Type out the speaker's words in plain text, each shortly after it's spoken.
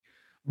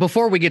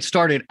Before we get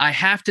started, I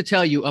have to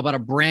tell you about a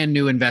brand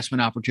new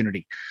investment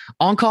opportunity.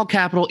 OnCall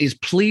Capital is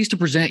pleased to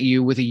present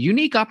you with a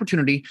unique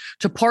opportunity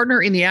to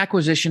partner in the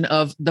acquisition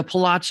of the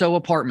Palazzo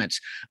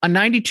Apartments, a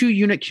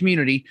 92-unit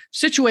community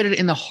situated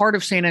in the heart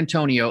of San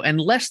Antonio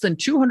and less than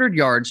 200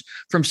 yards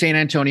from San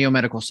Antonio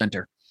Medical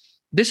Center.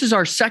 This is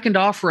our second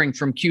offering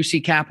from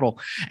QC Capital,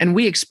 and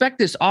we expect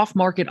this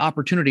off-market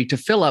opportunity to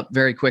fill up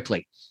very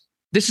quickly.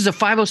 This is a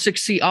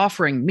 506c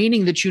offering,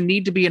 meaning that you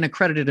need to be an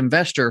accredited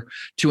investor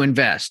to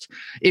invest.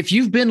 If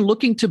you've been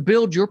looking to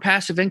build your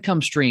passive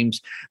income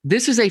streams,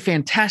 this is a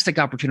fantastic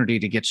opportunity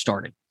to get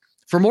started.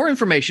 For more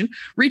information,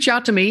 reach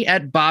out to me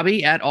at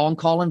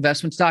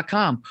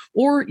bobby@oncallinvestments.com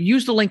or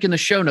use the link in the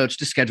show notes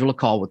to schedule a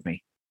call with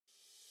me.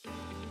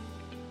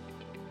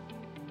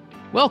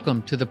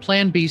 Welcome to the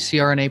Plan B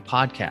CRNA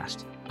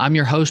podcast. I'm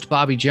your host,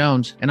 Bobby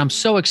Jones, and I'm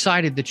so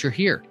excited that you're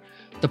here.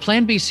 The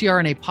Plan B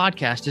CRNA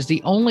podcast is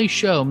the only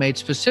show made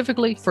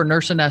specifically for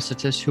nurse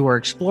anesthetists who are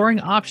exploring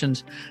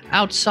options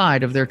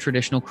outside of their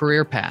traditional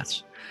career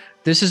paths.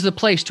 This is the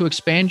place to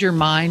expand your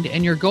mind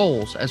and your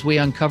goals as we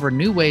uncover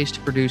new ways to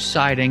produce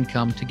side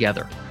income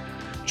together.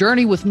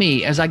 Journey with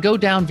me as I go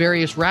down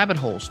various rabbit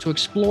holes to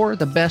explore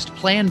the best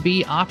Plan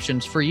B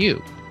options for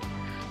you.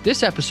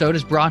 This episode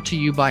is brought to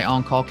you by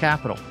OnCall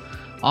Capital.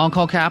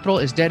 OnCall Capital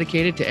is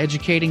dedicated to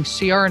educating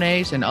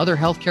CRNAs and other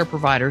healthcare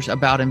providers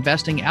about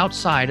investing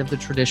outside of the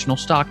traditional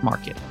stock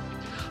market.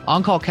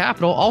 OnCall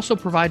Capital also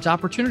provides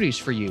opportunities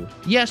for you,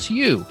 yes,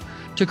 you,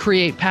 to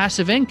create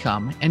passive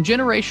income and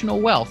generational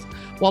wealth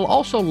while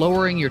also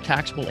lowering your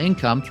taxable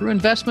income through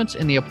investments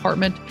in the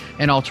apartment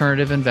and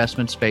alternative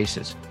investment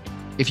spaces.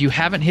 If you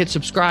haven't hit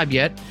subscribe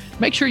yet,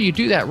 make sure you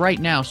do that right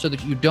now so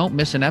that you don't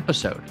miss an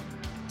episode.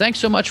 Thanks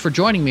so much for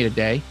joining me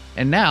today,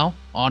 and now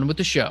on with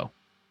the show.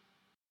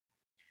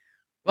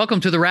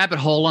 Welcome to the rabbit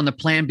hole on the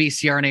Plan B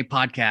CRNA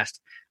podcast.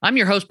 I'm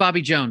your host,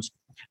 Bobby Jones.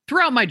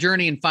 Throughout my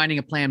journey in finding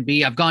a Plan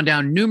B, I've gone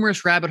down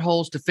numerous rabbit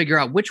holes to figure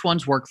out which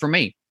ones work for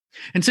me.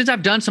 And since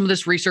I've done some of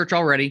this research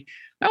already,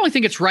 I only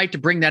think it's right to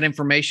bring that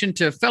information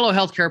to fellow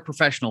healthcare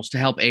professionals to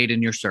help aid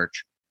in your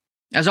search.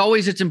 As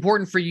always, it's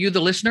important for you,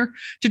 the listener,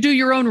 to do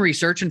your own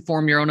research and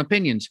form your own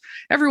opinions.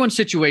 Everyone's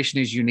situation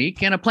is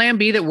unique, and a Plan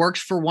B that works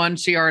for one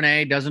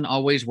CRNA doesn't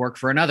always work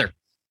for another.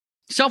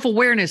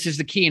 Self-awareness is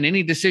the key in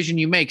any decision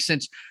you make,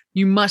 since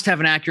you must have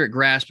an accurate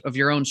grasp of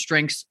your own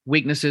strengths,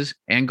 weaknesses,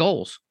 and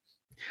goals.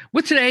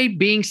 With today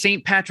being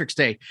St. Patrick's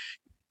Day,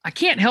 I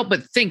can't help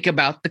but think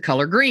about the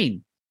color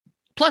green.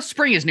 Plus,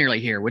 spring is nearly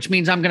here, which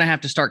means I'm going to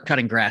have to start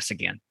cutting grass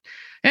again.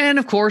 And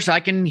of course, I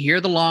can hear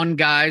the lawn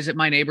guys at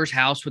my neighbor's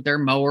house with their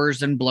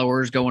mowers and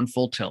blowers going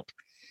full tilt.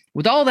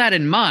 With all that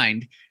in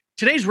mind,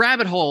 today's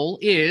rabbit hole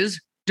is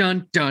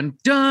dun, dun,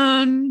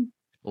 dun,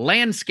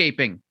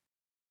 landscaping.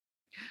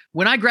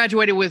 When I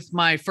graduated with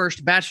my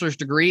first bachelor's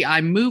degree,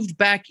 I moved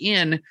back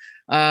in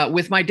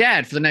with my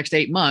dad for the next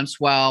 8 months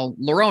while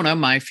Lorona,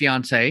 my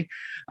fiance,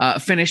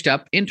 finished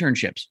up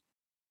internships.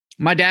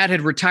 My dad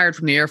had retired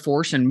from the Air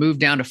Force and moved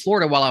down to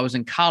Florida while I was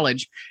in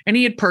college, and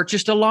he had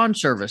purchased a lawn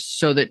service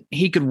so that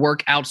he could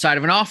work outside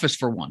of an office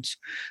for once.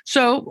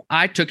 So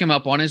I took him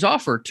up on his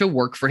offer to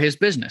work for his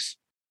business.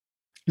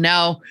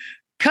 Now,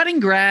 cutting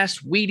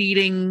grass, weed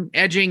eating,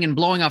 edging, and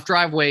blowing off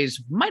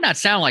driveways might not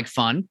sound like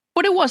fun,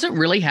 but it wasn't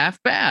really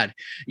half bad.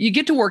 You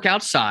get to work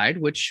outside,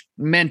 which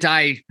meant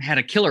I had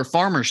a killer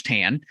farmer's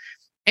tan,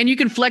 and you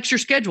can flex your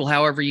schedule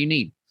however you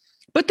need.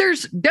 But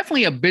there's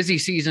definitely a busy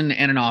season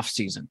and an off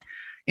season.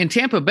 In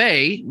Tampa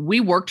Bay,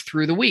 we worked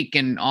through the week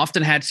and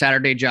often had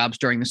Saturday jobs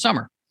during the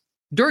summer.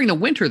 During the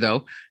winter,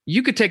 though,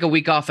 you could take a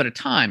week off at a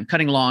time,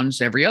 cutting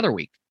lawns every other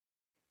week.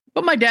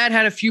 But my dad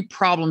had a few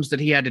problems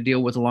that he had to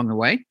deal with along the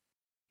way.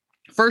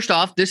 First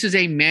off, this is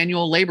a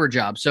manual labor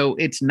job, so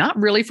it's not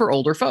really for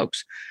older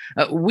folks.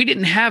 We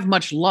didn't have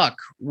much luck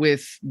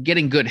with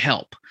getting good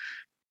help.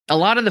 A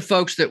lot of the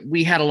folks that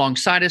we had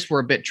alongside us were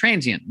a bit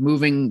transient,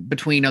 moving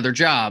between other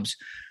jobs.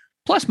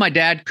 Plus, my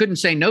dad couldn't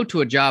say no to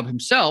a job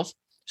himself,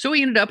 so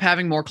he ended up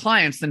having more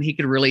clients than he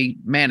could really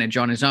manage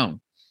on his own.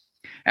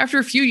 After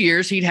a few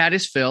years, he'd had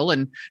his fill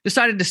and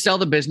decided to sell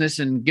the business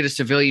and get a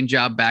civilian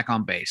job back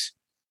on base.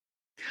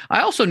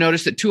 I also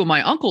noticed that two of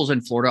my uncles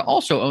in Florida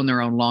also own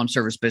their own lawn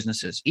service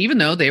businesses, even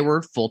though they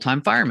were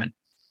full-time firemen.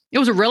 It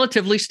was a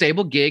relatively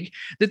stable gig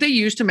that they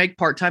used to make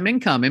part-time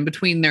income in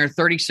between their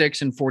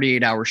 36 and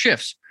 48-hour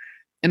shifts,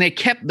 and they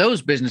kept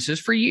those businesses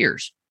for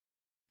years.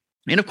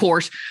 And of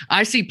course,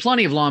 I see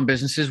plenty of lawn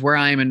businesses where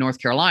I am in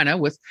North Carolina,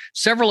 with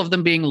several of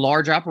them being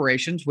large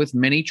operations with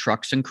many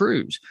trucks and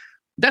crews.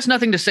 That's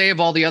nothing to say of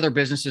all the other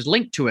businesses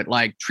linked to it,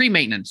 like tree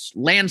maintenance,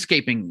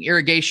 landscaping,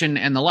 irrigation,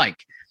 and the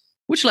like.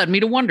 Which led me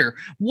to wonder,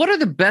 what are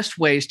the best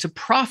ways to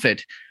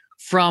profit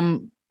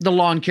from the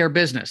lawn care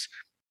business?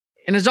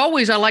 And as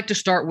always, I like to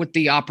start with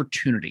the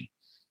opportunity.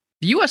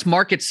 The U.S.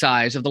 market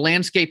size of the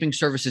landscaping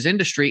services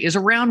industry is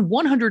around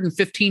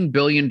 $115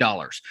 billion,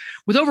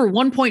 with over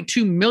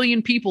 1.2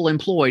 million people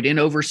employed in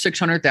over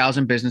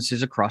 600,000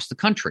 businesses across the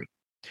country.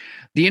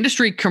 The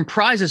industry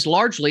comprises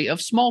largely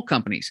of small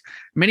companies,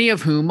 many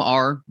of whom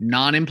are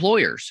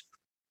non-employers.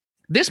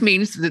 This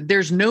means that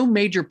there's no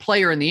major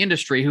player in the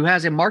industry who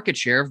has a market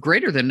share of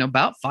greater than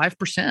about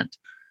 5%.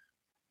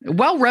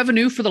 While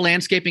revenue for the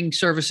landscaping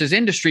services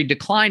industry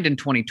declined in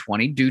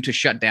 2020 due to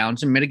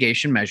shutdowns and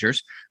mitigation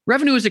measures,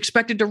 revenue is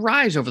expected to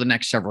rise over the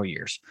next several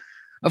years.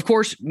 Of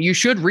course, you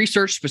should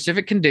research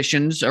specific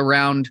conditions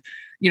around,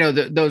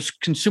 those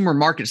consumer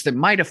markets that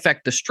might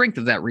affect the strength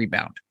of that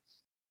rebound.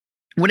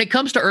 When it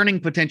comes to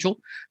earning potential,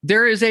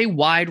 there is a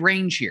wide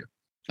range here.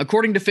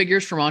 According to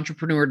figures from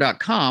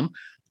entrepreneur.com,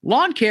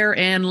 lawn care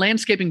and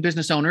landscaping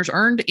business owners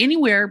earned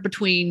anywhere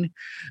between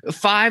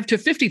 $5,000 to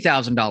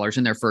 $50,000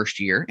 in their first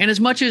year, and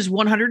as much as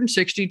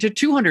 $160,000 to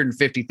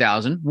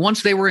 $250,000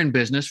 once they were in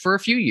business for a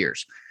few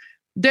years.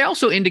 They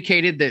also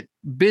indicated that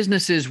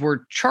businesses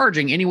were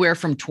charging anywhere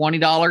from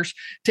 $20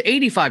 to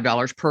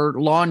 $85 per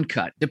lawn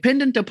cut,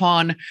 dependent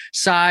upon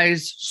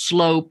size,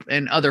 slope,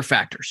 and other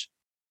factors.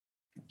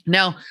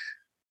 Now,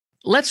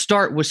 let's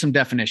start with some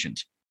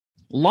definitions.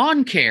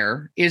 Lawn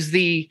care is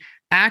the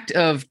act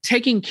of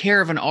taking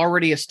care of an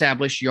already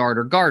established yard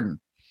or garden.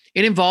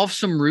 It involves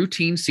some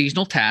routine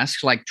seasonal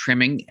tasks like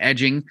trimming,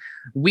 edging,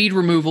 weed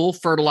removal,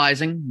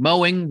 fertilizing,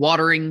 mowing,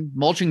 watering,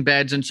 mulching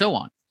beds, and so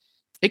on.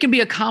 It can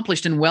be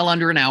accomplished in well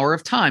under an hour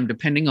of time,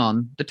 depending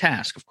on the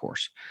task, of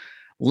course.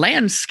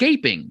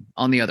 Landscaping,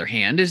 on the other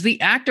hand, is the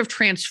act of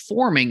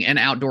transforming an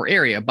outdoor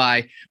area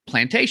by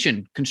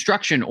plantation,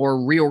 construction,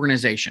 or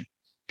reorganization.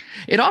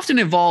 It often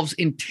involves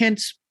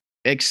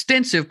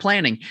extensive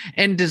planning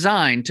and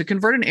design to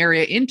convert an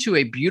area into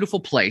a beautiful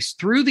place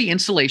through the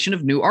installation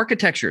of new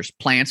architectures,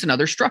 plants, and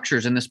other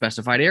structures in the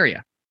specified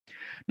area.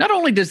 Not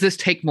only does this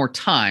take more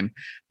time,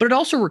 but it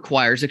also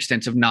requires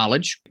extensive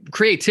knowledge,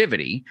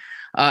 creativity,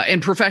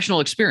 and professional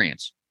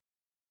experience.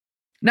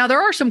 Now,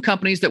 there are some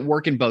companies that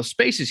work in both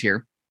spaces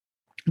here,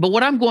 but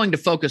what I'm going to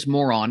focus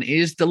more on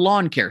is the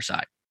lawn care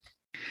side.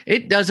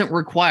 It doesn't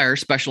require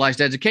specialized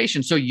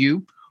education, so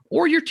you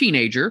or your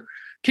teenager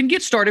can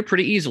get started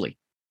pretty easily.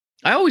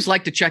 I always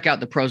like to check out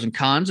the pros and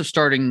cons of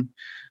starting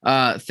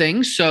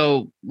things,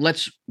 so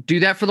let's do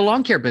that for the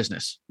lawn care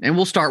business, and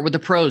we'll start with the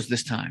pros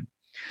this time.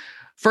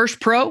 First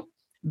pro,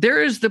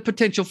 there is the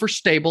potential for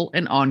stable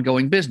and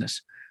ongoing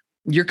business.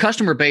 Your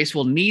customer base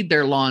will need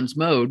their lawns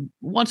mowed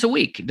once a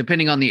week,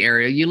 depending on the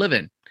area you live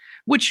in,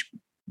 which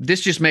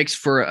this just makes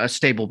for a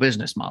stable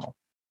business model.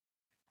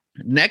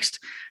 Next,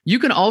 you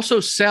can also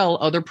sell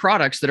other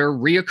products that are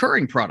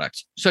reoccurring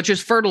products, such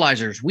as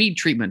fertilizers, weed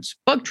treatments,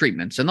 bug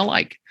treatments, and the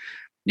like.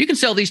 You can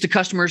sell these to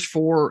customers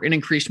for an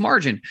increased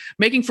margin,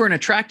 making for an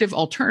attractive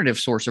alternative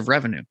source of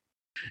revenue.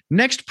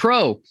 Next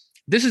pro,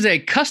 this is a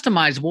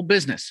customizable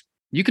business.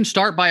 You can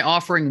start by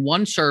offering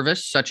one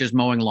service, such as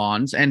mowing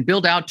lawns, and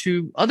build out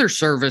to other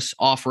service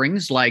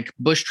offerings like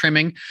bush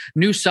trimming,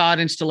 new sod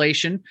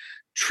installation,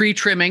 tree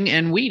trimming,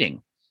 and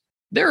weeding.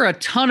 There are a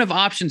ton of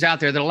options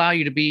out there that allow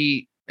you to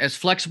be as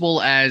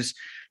flexible as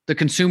the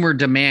consumer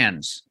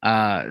demands.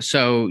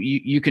 So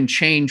you can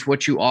change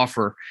what you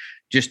offer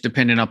just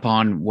depending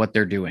upon what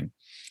they're doing.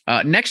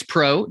 Next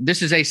pro,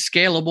 this is a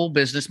scalable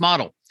business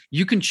model.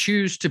 You can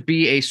choose to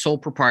be a sole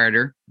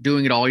proprietor,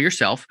 doing it all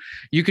yourself.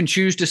 You can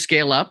choose to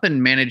scale up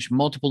and manage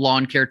multiple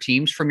lawn care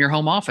teams from your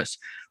home office.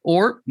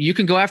 Or you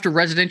can go after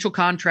residential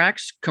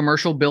contracts,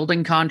 commercial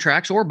building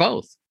contracts, or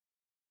both.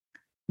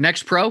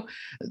 Next pro,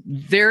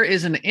 there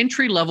is an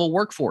entry-level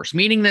workforce,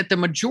 meaning that the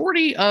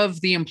majority of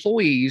the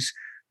employees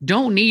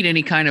don't need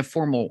any kind of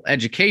formal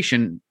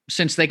education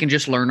since they can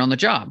just learn on the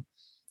job.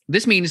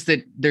 This means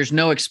that there's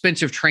no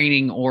expensive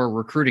training or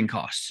recruiting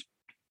costs.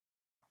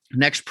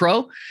 Next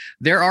pro,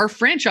 there are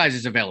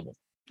franchises available.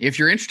 If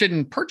you're interested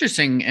in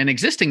purchasing an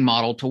existing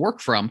model to work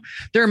from,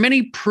 there are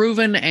many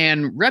proven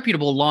and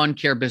reputable lawn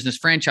care business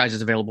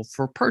franchises available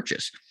for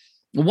purchase.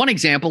 One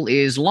example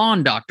is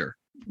Lawn Doctor,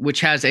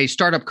 which has a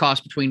startup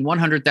cost between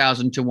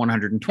 $100,000 to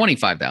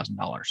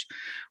 $125,000.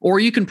 Or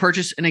you can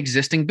purchase an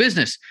existing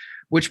business,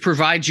 which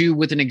provides you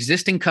with an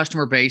existing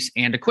customer base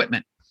and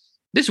equipment.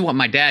 This is what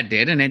my dad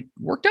did, and it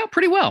worked out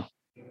pretty well.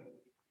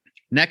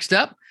 Next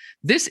up,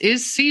 this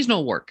is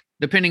seasonal work,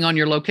 depending on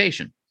your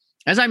location.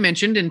 As I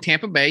mentioned, in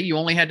Tampa Bay, you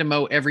only had to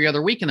mow every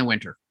other week in the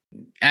winter.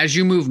 As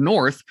you move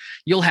north,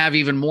 you'll have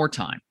even more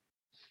time.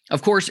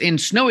 Of course, in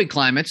snowy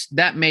climates,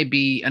 that may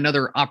be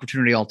another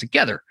opportunity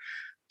altogether.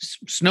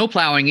 Snow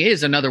plowing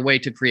is another way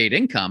to create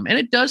income, and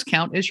it does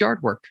count as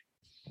yard work.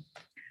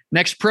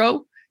 Next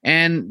pro,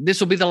 and this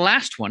will be the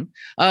last one,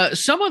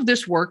 some of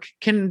this work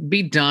can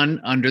be done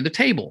under the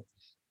table.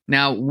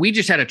 Now, we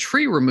just had a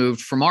tree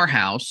removed from our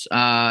house,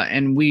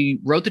 and we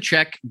wrote the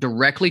check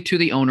directly to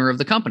the owner of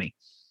the company.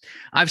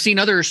 I've seen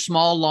other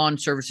small lawn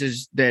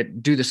services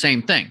that do the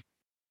same thing.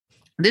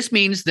 This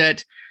means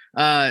that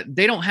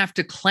they don't have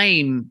to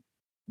claim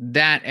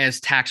that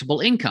as taxable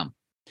income.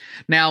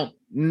 Now,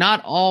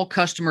 not all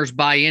customers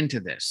buy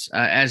into this,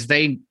 as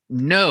they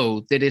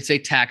know that it's a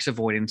tax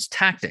avoidance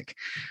tactic.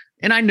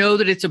 And I know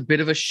that it's a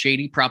bit of a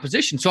shady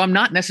proposition, so I'm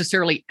not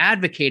necessarily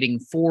advocating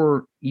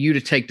for you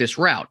to take this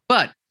route.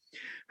 But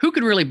who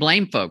can really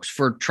blame folks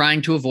for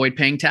trying to avoid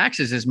paying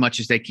taxes as much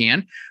as they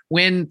can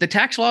when the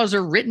tax laws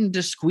are written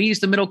to squeeze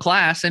the middle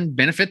class and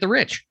benefit the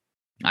rich?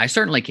 I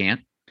certainly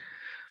can't.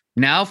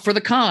 Now for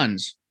the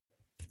cons.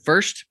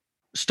 First,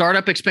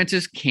 startup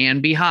expenses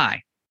can be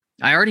high.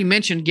 I already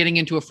mentioned getting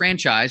into a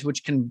franchise,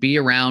 which can be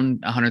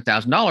around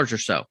 $100,000 or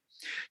so.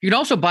 You can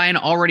also buy an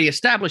already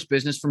established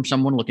business from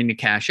someone looking to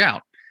cash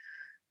out.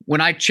 When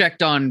I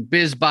checked on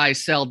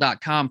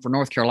bizbuysell.com for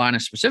North Carolina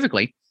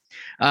specifically,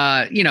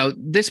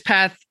 this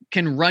path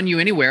can run you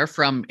anywhere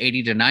from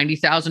 $80,000 to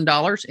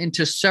 $90,000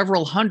 into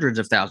several hundreds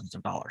of thousands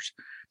of dollars.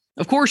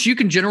 Of course, you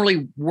can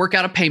generally work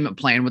out a payment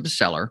plan with the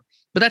seller,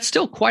 but that's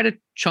still quite a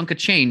chunk of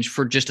change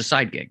for just a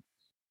side gig.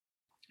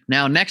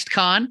 Now, next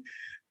con,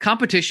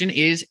 competition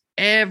is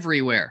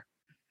everywhere.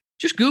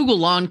 Just Google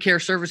lawn care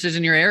services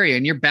in your area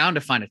and you're bound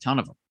to find a ton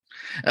of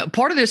them.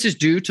 Part of this is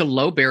due to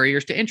low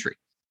barriers to entry.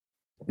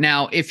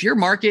 Now, if your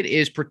market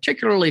is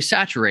particularly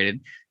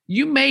saturated,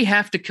 you may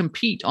have to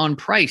compete on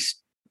price,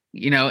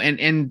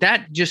 and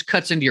that just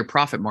cuts into your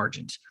profit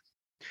margins.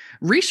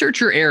 Research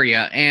your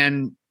area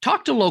and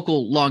talk to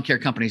local lawn care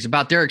companies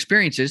about their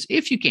experiences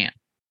if you can.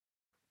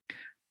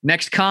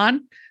 Next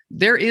con,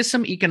 there is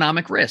some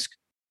economic risk.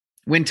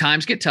 When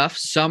times get tough,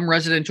 some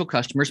residential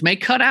customers may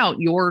cut out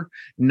your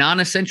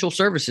non-essential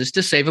services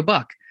to save a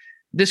buck.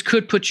 This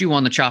could put you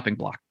on the chopping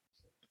block.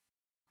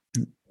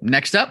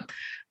 Next up,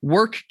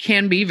 work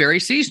can be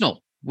very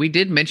seasonal. We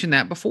did mention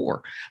that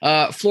before.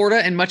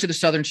 Florida and much of the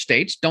southern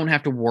states don't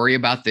have to worry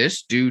about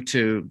this due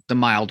to the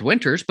mild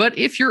winters, but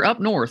if you're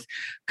up north,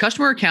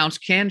 customer accounts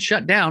can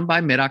shut down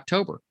by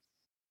mid-October.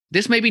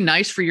 This may be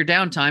nice for your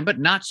downtime, but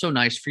not so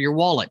nice for your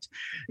wallet.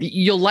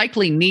 You'll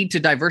likely need to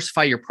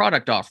diversify your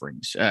product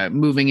offerings,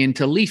 moving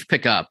into leaf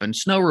pickup and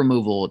snow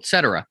removal,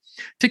 etc.,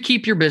 to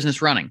keep your business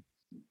running.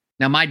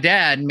 Now, my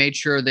dad made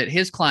sure that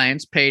his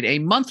clients paid a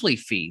monthly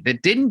fee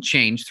that didn't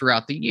change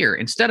throughout the year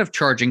instead of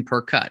charging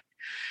per cut.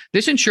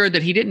 This ensured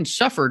that he didn't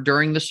suffer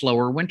during the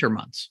slower winter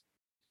months.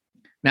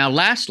 Now,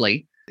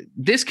 lastly,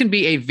 this can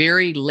be a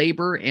very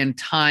labor and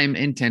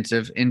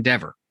time-intensive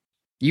endeavor.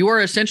 You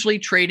are essentially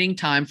trading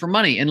time for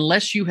money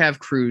unless you have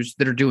crews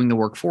that are doing the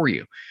work for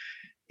you.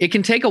 It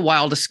can take a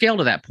while to scale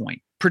to that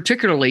point,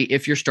 particularly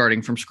if you're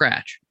starting from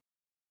scratch.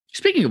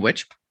 Speaking of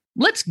which,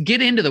 let's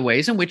get into the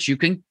ways in which you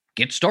can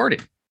get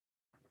started.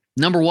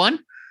 Number one,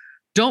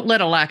 don't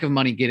let a lack of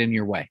money get in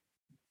your way.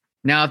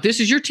 Now, if this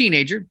is your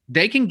teenager,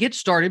 they can get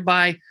started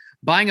by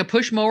buying a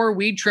push mower,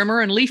 weed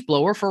trimmer, and leaf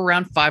blower for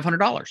around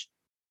 $500.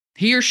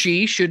 He or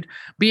she should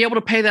be able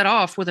to pay that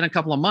off within a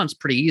couple of months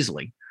pretty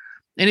easily.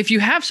 And if you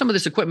have some of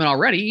this equipment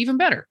already, even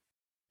better.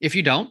 If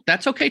you don't,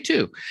 that's okay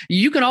too.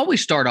 You can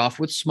always start off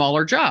with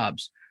smaller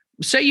jobs.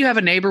 Say you have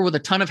a neighbor with a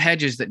ton of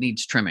hedges that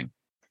needs trimming.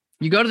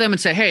 You go to them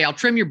and say, hey, I'll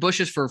trim your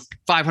bushes for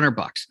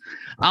 $500.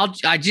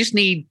 I just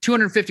need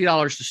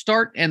 $250 to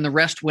start and the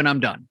rest when I'm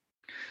done.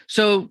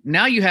 So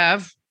now you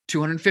have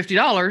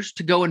 $250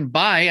 to go and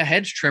buy a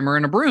hedge trimmer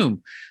and a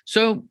broom.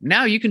 So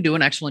now you can do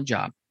an excellent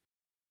job.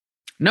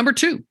 Number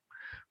two,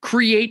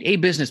 create a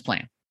business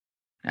plan.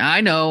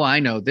 I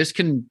know, this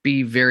can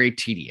be very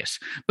tedious,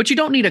 but you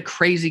don't need a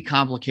crazy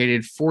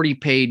complicated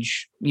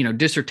 40-page,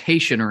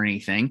 dissertation or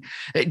anything.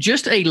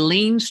 Just a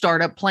lean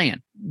startup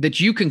plan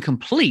that you can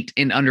complete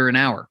in under an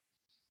hour.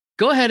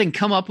 Go ahead and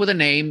come up with a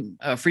name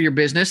for your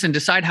business and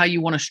decide how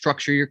you want to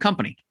structure your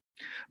company.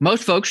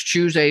 Most folks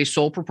choose a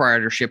sole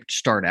proprietorship to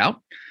start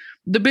out.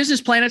 The business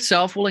plan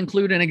itself will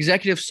include an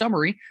executive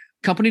summary,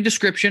 company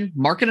description,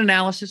 market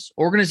analysis,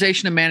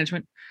 organization and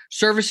management,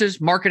 services,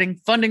 marketing,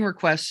 funding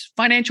requests,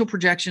 financial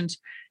projections,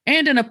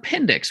 and an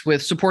appendix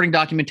with supporting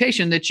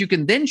documentation that you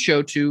can then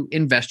show to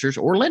investors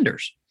or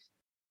lenders.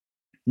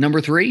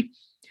 Number three,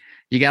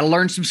 you got to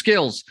learn some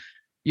skills.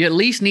 You at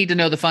least need to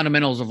know the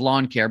fundamentals of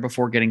lawn care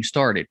before getting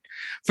started.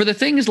 For the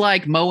things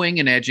like mowing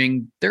and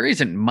edging, there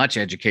isn't much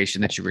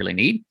education that you really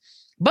need.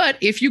 But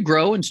if you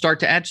grow and start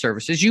to add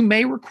services, you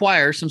may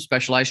require some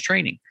specialized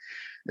training.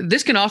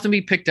 This can often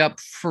be picked up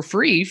for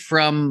free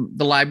from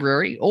the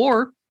library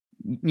or,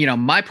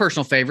 my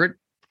personal favorite,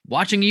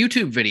 watching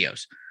YouTube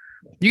videos.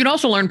 You can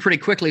also learn pretty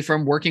quickly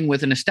from working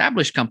with an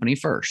established company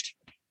first.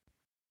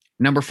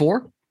 Number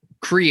four,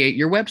 create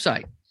your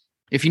website.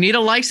 If you need a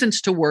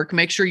license to work,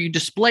 make sure you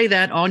display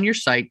that on your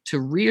site to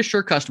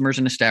reassure customers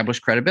and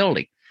establish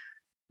credibility.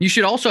 You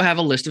should also have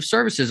a list of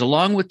services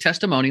along with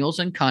testimonials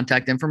and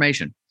contact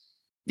information.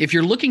 If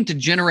you're looking to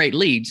generate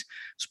leads,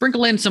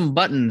 sprinkle in some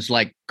buttons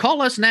like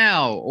call us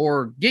now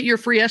or get your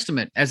free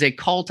estimate as a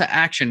call to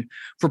action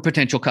for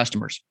potential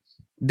customers.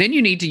 Then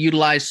you need to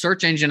utilize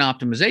search engine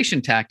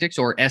optimization tactics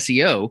or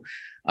SEO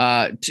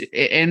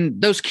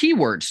and those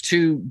keywords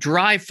to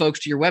drive folks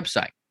to your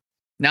website.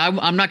 Now,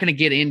 I'm not going to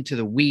get into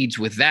the weeds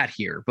with that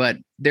here, but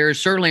there is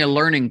certainly a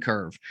learning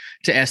curve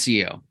to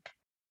SEO.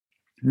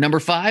 Number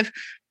five,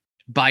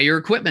 buy your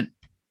equipment.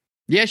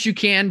 Yes, you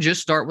can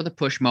just start with a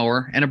push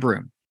mower and a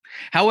broom.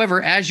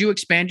 However, as you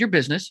expand your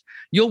business,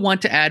 you'll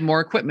want to add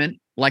more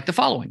equipment like the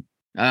following.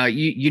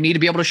 You need to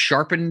be able to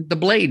sharpen the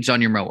blades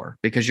on your mower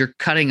because you're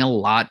cutting a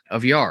lot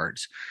of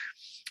yards.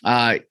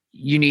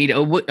 You need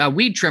a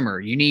weed trimmer.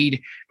 You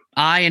need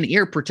eye and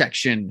ear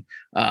protection,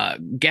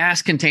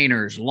 gas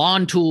containers,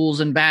 lawn tools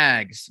and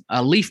bags,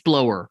 a leaf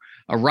blower,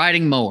 a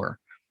riding mower.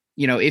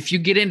 If you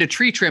get into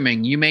tree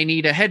trimming, you may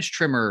need a hedge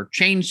trimmer,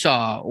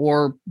 chainsaw,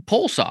 or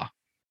pole saw.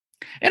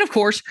 And of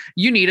course,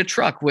 you need a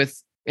truck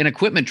with an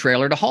equipment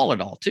trailer to haul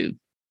it all too.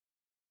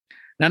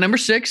 Now, number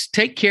 6,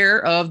 take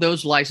care of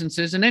those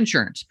licenses and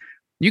insurance.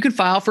 You can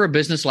file for a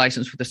business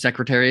license with the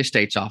Secretary of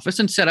State's office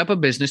and set up a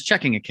business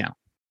checking account.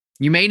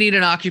 You may need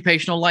an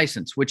occupational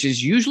license, which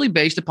is usually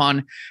based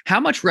upon how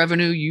much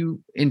revenue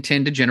you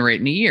intend to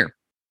generate in a year.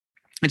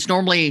 It's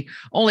normally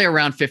only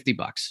around $50.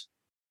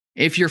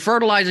 If you're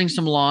fertilizing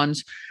some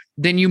lawns,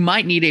 then you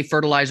might need a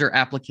fertilizer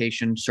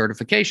application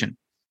certification.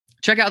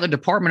 Check out the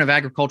Department of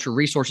Agriculture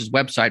Resources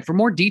website for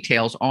more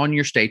details on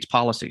your state's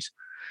policies.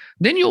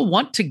 Then you'll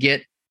want to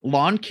get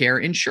lawn care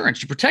insurance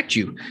to protect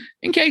you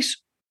in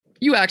case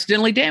you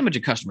accidentally damage a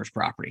customer's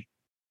property.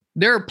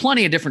 There are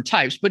plenty of different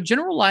types, but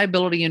general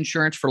liability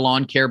insurance for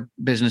lawn care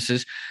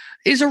businesses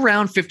is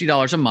around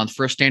 $50 a month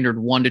for a standard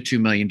 $1 to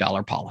 $2 million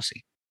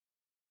policy.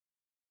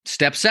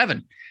 Step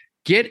 7,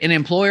 get an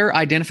employer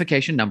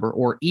identification number,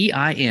 or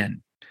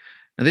EIN.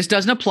 Now, this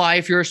doesn't apply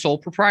if you're a sole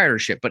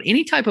proprietorship, but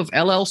any type of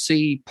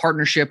LLC,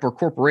 partnership, or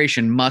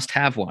corporation must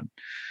have one.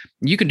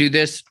 You can do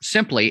this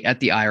simply at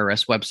the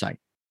IRS website.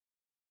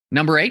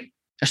 Number 8,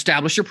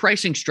 establish your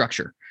pricing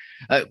structure.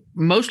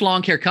 Most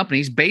lawn care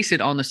companies base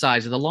it on the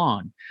size of the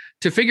lawn.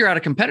 To figure out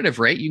a competitive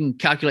rate, you can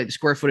calculate the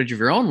square footage of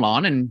your own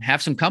lawn and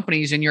have some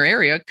companies in your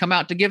area come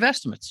out to give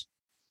estimates.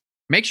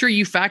 Make sure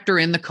you factor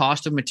in the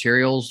cost of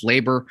materials,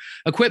 labor,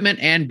 equipment,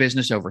 and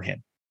business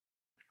overhead.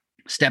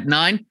 Step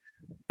 9,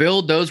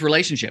 build those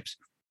relationships.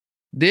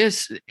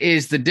 This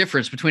is the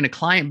difference between a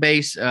client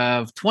base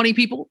of 20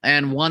 people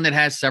and one that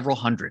has several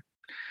hundred.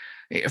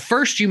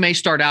 First, you may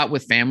start out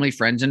with family,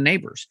 friends, and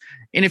neighbors.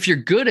 And if you're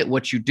good at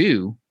what you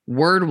do,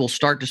 word will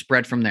start to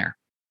spread from there.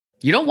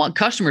 You don't want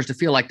customers to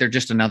feel like they're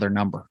just another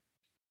number.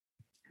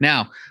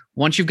 Now,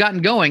 once you've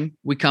gotten going,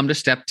 we come to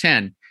step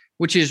 10,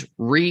 which is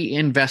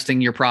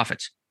reinvesting your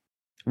profits.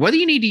 Whether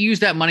you need to use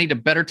that money to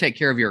better take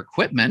care of your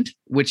equipment,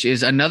 which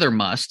is another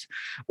must,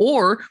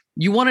 or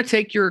you want to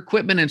take your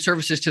equipment and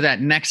services to that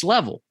next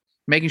level,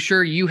 making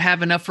sure you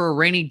have enough for a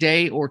rainy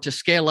day or to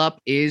scale up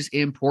is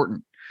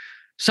important.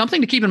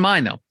 Something to keep in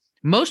mind, though,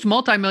 most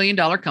multi-million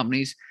dollar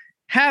companies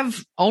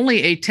have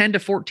only a 10 to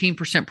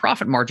 14%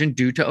 profit margin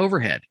due to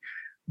overhead.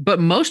 But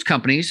most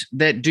companies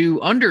that do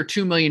under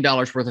 $2 million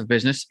worth of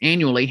business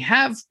annually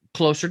have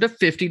closer to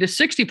 50 to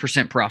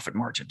 60% profit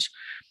margins.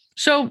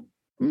 So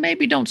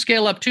maybe don't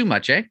scale up too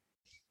much, eh?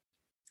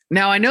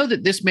 Now, I know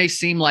that this may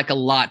seem like a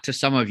lot to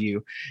some of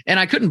you, and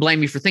I couldn't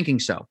blame you for thinking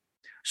so.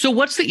 So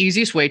what's the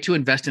easiest way to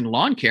invest in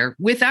lawn care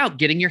without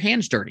getting your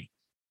hands dirty?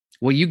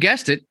 Well, you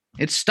guessed it,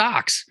 it's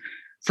stocks.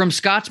 From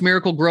Scott's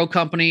Miracle Grow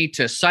Company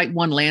to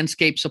SiteOne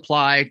Landscape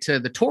Supply to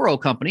the Toro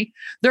Company,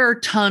 there are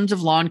tons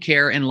of lawn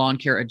care and lawn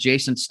care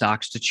adjacent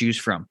stocks to choose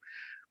from.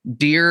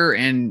 Deere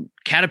and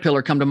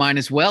Caterpillar come to mind,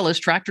 as well as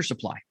Tractor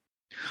Supply.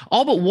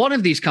 All but one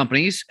of these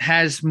companies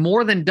has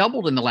more than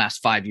doubled in the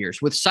last 5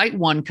 years, with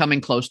SiteOne coming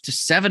close to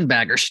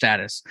 7-bagger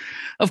status.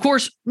 Of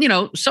course,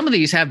 some of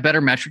these have better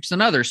metrics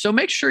than others, so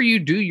make sure you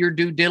do your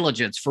due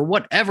diligence for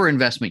whatever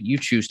investment you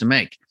choose to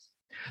make.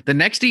 The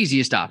next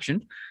easiest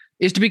option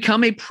is to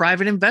become a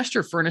private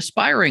investor for an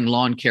aspiring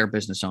lawn care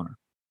business owner.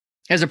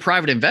 As a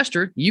private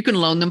investor, you can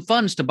loan them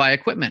funds to buy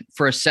equipment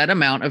for a set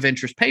amount of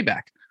interest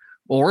payback,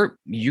 or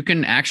you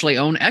can actually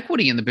own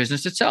equity in the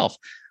business itself.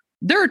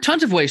 There are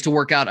tons of ways to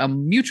work out a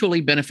mutually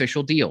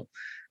beneficial deal.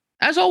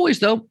 As always,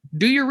 though,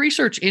 do your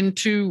research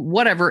into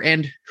whatever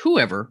and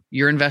whoever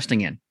you're investing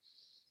in.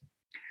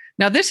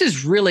 Now, this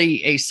is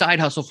really a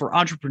side hustle for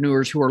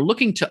entrepreneurs who are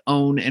looking to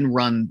own and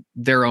run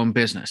their own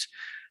business.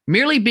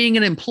 Merely being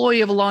an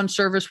employee of a lawn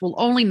service will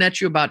only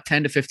net you about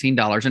 $10 to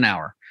 $15 an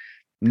hour.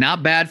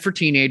 Not bad for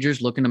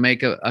teenagers looking to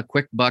make a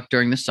quick buck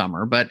during the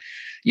summer, but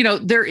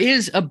there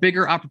is a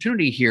bigger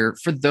opportunity here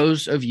for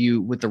those of you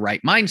with the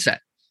right mindset.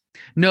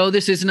 No,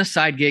 this isn't a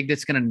side gig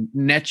that's going to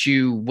net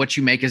you what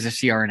you make as a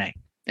CRNA,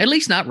 at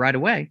least not right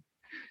away.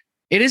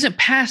 It isn't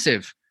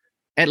passive,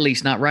 at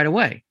least not right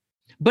away,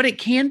 but it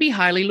can be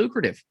highly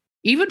lucrative,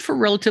 even for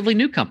relatively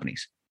new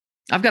companies.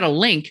 I've got a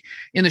link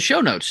in the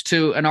show notes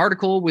to an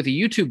article with a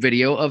YouTube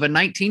video of a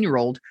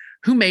 19-year-old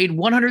who made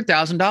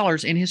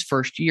 $100,000 in his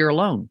first year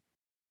alone.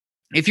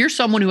 If you're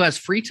someone who has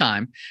free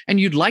time and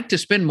you'd like to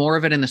spend more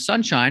of it in the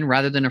sunshine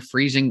rather than a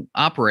freezing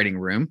operating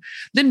room,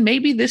 then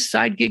maybe this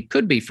side gig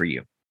could be for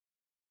you.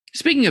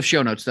 Speaking of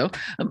show notes, though,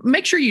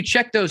 make sure you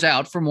check those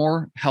out for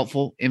more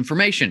helpful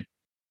information.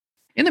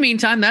 In the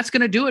meantime, that's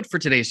going to do it for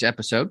today's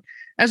episode.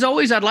 As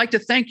always, I'd like to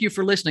thank you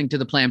for listening to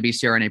the Plan B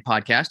CRNA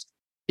podcast.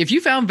 If you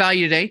found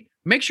value today,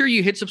 make sure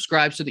you hit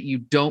subscribe so that you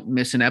don't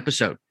miss an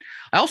episode.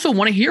 I also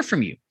want to hear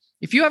from you.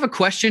 If you have a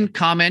question,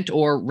 comment,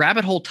 or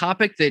rabbit hole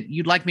topic that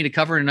you'd like me to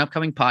cover in an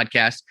upcoming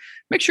podcast,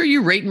 make sure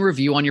you rate and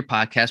review on your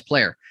podcast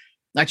player.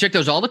 I check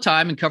those all the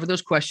time and cover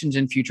those questions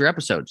in future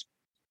episodes.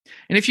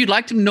 And if you'd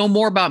like to know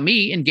more about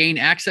me and gain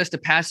access to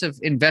passive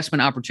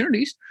investment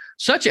opportunities,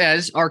 such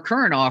as our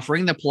current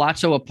offering, the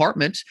Palazzo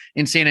Apartments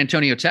in San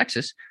Antonio,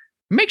 Texas,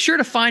 Make sure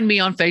to find me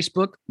on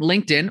Facebook,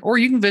 LinkedIn, or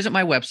you can visit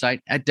my website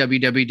at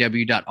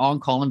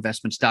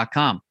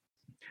www.oncallinvestments.com.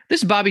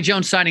 This is Bobby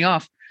Jones signing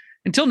off.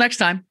 Until next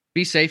time,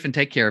 be safe and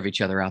take care of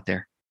each other out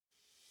there.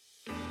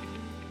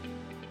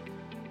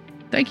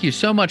 Thank you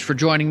so much for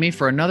joining me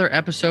for another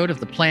episode of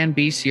the Plan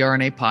B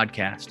CRNA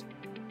podcast.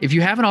 If you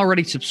haven't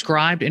already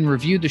subscribed and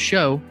reviewed the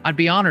show, I'd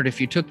be honored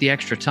if you took the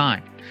extra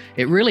time.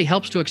 It really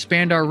helps to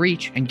expand our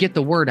reach and get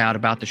the word out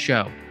about the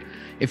show.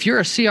 If you're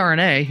a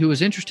CRNA who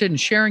is interested in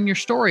sharing your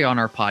story on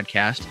our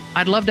podcast,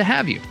 I'd love to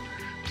have you.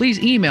 Please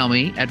email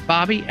me at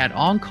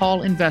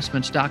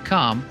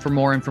bobby@oncallinvestments.com for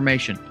more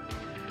information.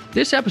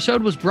 This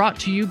episode was brought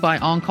to you by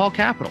OnCall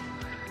Capital.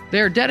 They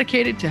are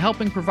dedicated to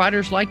helping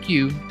providers like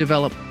you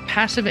develop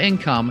passive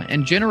income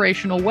and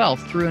generational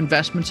wealth through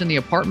investments in the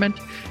apartment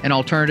and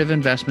alternative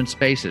investment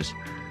spaces.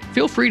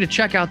 Feel free to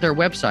check out their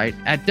website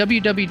at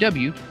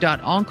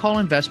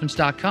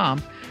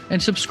www.oncallinvestments.com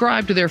and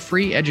subscribe to their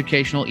free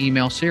educational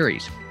email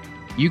series.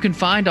 You can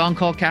find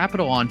OnCall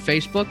Capital on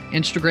Facebook,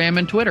 Instagram,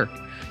 and Twitter.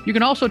 You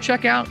can also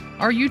check out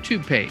our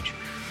YouTube page,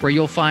 where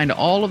you'll find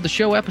all of the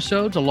show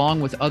episodes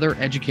along with other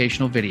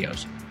educational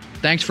videos.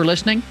 Thanks for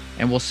listening,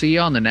 and we'll see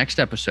you on the next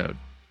episode.